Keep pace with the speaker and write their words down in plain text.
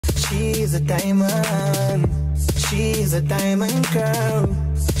She's a diamond. She's a diamond girl.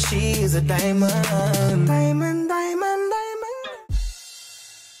 She's a diamond. Diamond, diamond, diamond.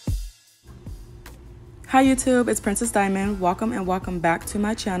 Hi YouTube, it's Princess Diamond. Welcome and welcome back to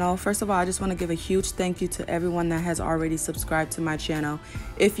my channel. First of all, I just want to give a huge thank you to everyone that has already subscribed to my channel.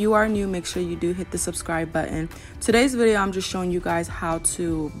 If you are new, make sure you do hit the subscribe button. Today's video, I'm just showing you guys how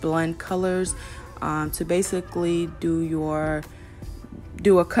to blend colors to basically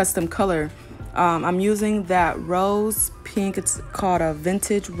do a custom color. I'm using that rose pink. It's called a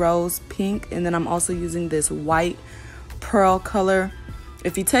vintage rose pink, and then I'm also using this white pearl color.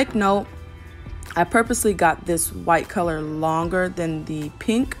 If you take note, I purposely got this white color longer than the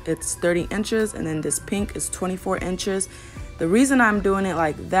pink. It's 30 inches, and then this pink is 24 inches. The reason I'm doing it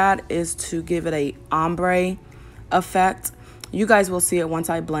like that is to give it a ombre effect. You guys will see it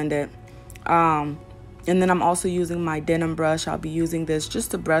once I blend it. And then I'm also using my denim brush. I'll be using this just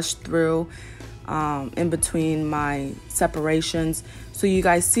to brush through in between my separations so you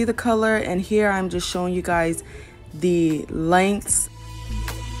guys see the color. And here I'm just showing you guys the lengths.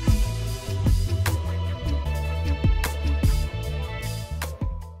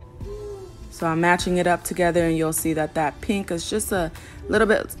 So I'm matching it up together, and you'll see that that pink is just a little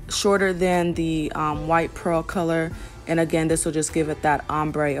bit shorter than the white pearl color. And again, this will just give it that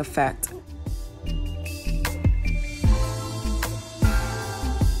ombre effect.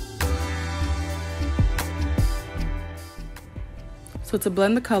 So to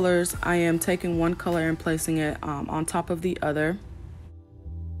blend the colors, I am taking one color and placing it on top of the other.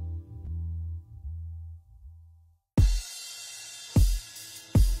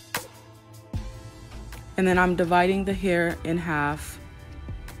 And then I'm dividing the hair in half,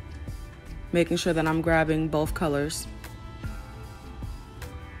 making sure that I'm grabbing both colors.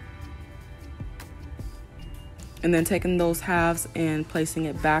 And then taking those halves and placing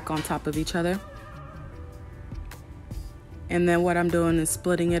it back on top of each other. And then what I'm doing is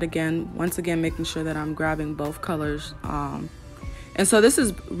splitting it again, once again making sure that I'm grabbing both colors. And so this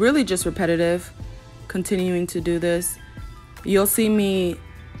is really just repetitive, continuing to do this. You'll see me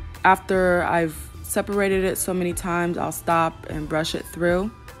after I've separated it so many times, I'll stop and brush it through.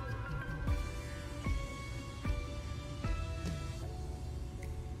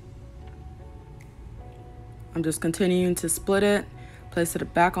 I'm just continuing to split it, place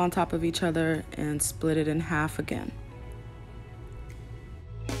it back on top of each other, and split it in half again.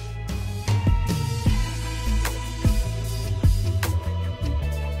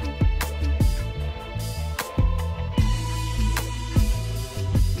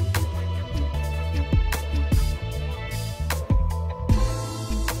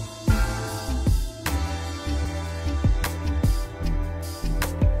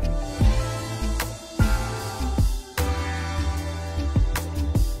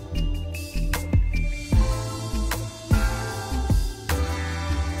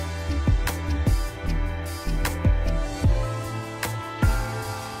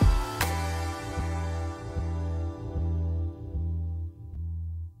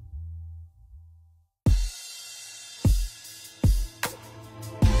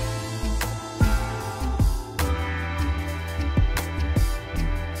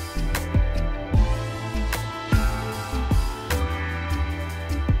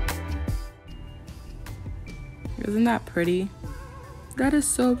 Isn't that pretty? That is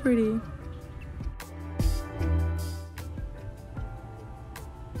so pretty.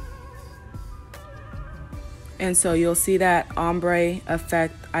 And so you'll see that ombre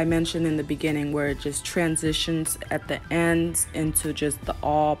effect I mentioned in the beginning, where it just transitions at the ends into just the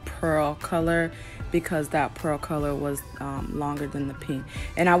all pearl color, because that pearl color was longer than the pink.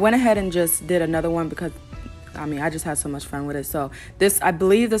 And I went ahead and just did another one because I just had so much fun with it. So this, I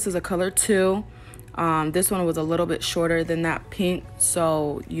believe this is a color 2. This one was a little bit shorter than that pink,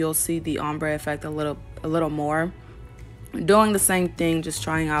 so you'll see the ombre effect a little more. Doing the same thing, just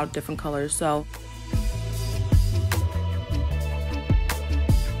trying out different colors. So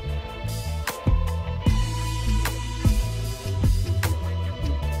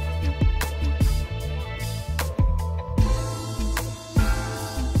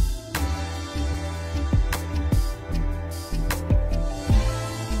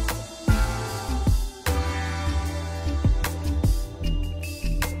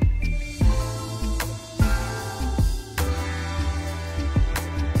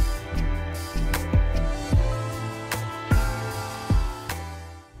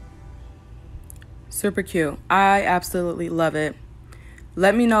super cute. I absolutely love it.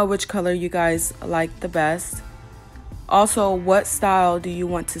 Let me know which color you guys like the best. Also, what style do you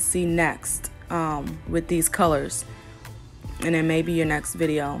want to see next with these colors? and it may be your next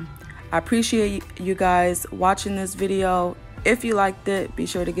video. I appreciate you guys watching this video. If you liked it, be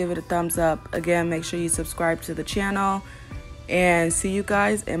sure to give it a thumbs up. Again, make sure you subscribe to the channel, and see you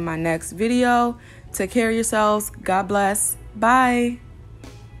guys in my next video. Take care of yourselves. God bless. Bye.